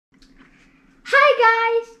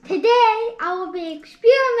Hi guys! Today I will be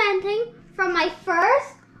experimenting from my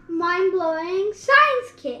first mind-blowing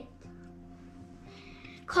science kit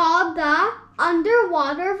called the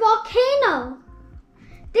underwater volcano.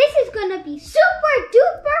 This is gonna be super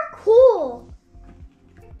duper cool.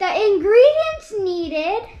 The ingredients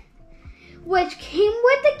needed, which came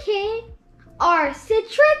with the kit, are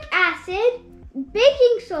citric acid,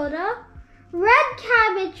 baking soda, red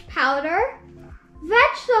cabbage powder,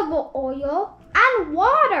 vegetable oil, and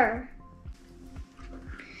water.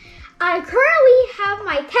 I currently have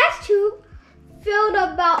my test tube filled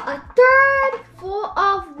about a third full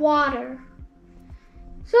of water.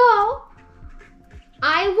 So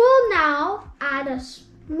I will now add a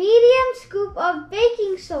medium scoop of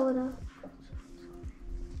baking soda.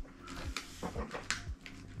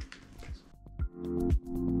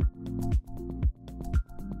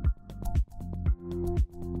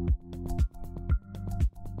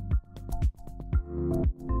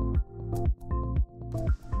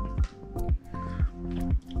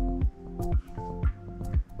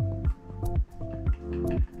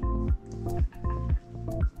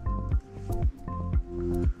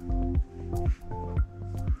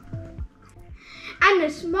 And a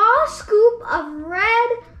small scoop of red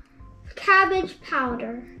cabbage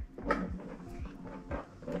powder.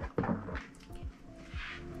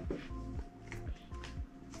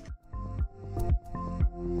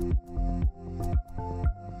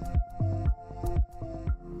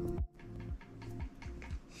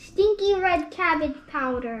 Stinky red cabbage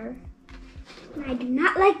powder. And I do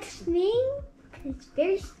not like this name because it's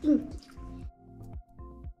very stinky.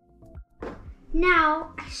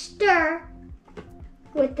 Now I stir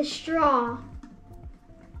with the straw,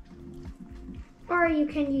 or you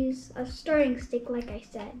can use a stirring stick like I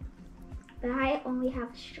said, but I only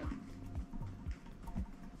have a straw.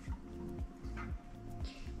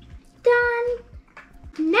 Done!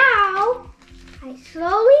 Now I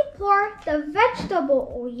slowly pour the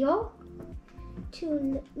vegetable oil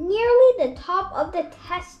to nearly the top of the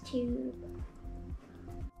test tube.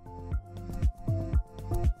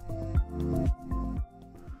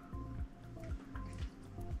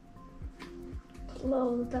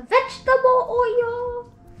 Load the vegetable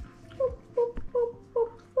oil. Boop, boop, boop,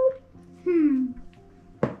 boop, boop.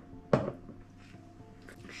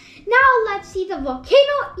 Now let's see the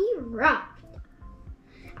volcano erupt.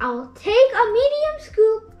 I'll take a medium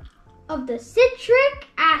scoop of the citric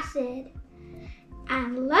acid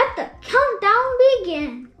and let the countdown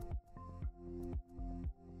begin.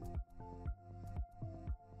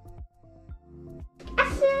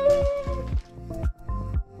 Acid!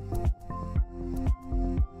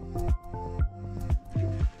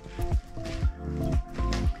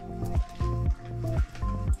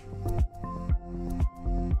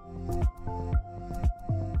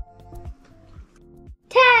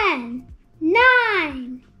 10,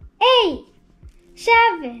 9, 8,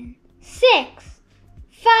 7, 6,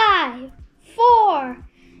 5, 4,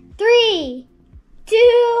 3,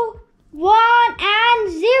 2, 1,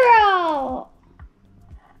 and 0.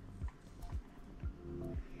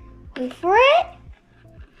 Wait for it.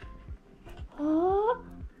 Oh,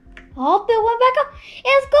 it went back up.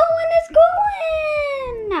 It's going.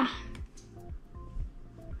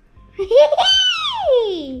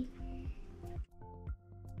 Hey!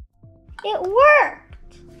 It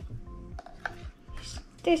worked!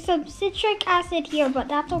 There's some citric acid here, but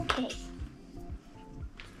that's okay.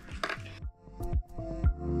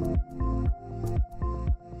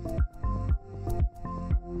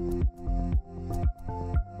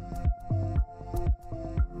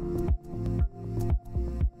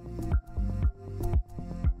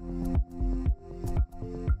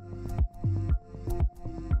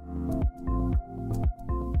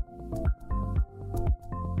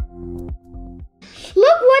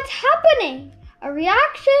 Look what's happening! A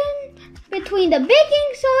reaction between the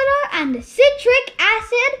baking soda and the citric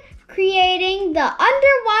acid creating the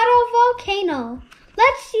underwater volcano.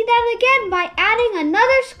 Let's see that again by adding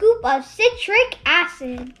another scoop of citric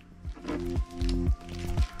acid.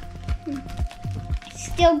 It's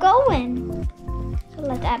still going. So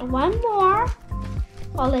let's add one more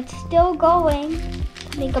while it's still going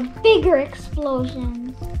to make a bigger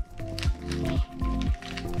explosion.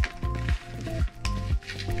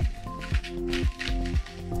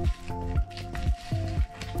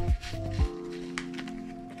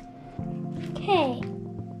 Okay,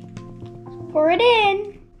 pour it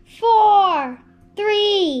in. 4,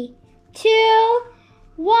 3, 2,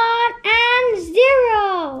 1, and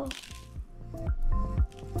 0.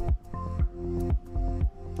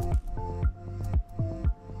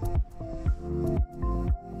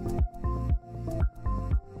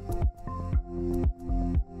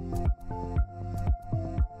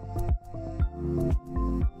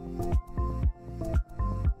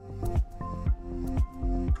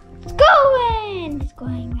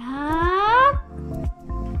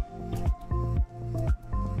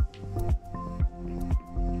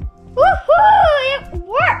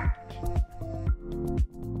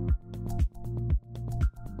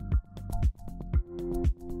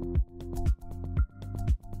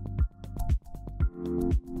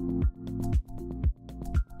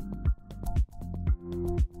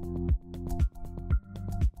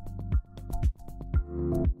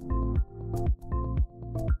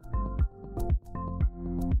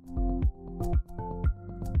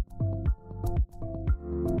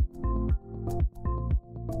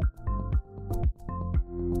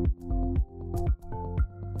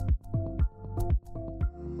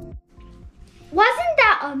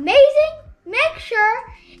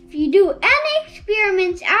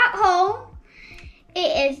 at home,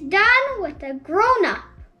 it is done with a grown-up.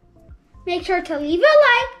 Make sure to leave a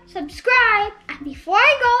like, subscribe, and before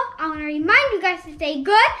I go, I want to remind you guys to stay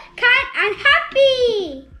good, kind, and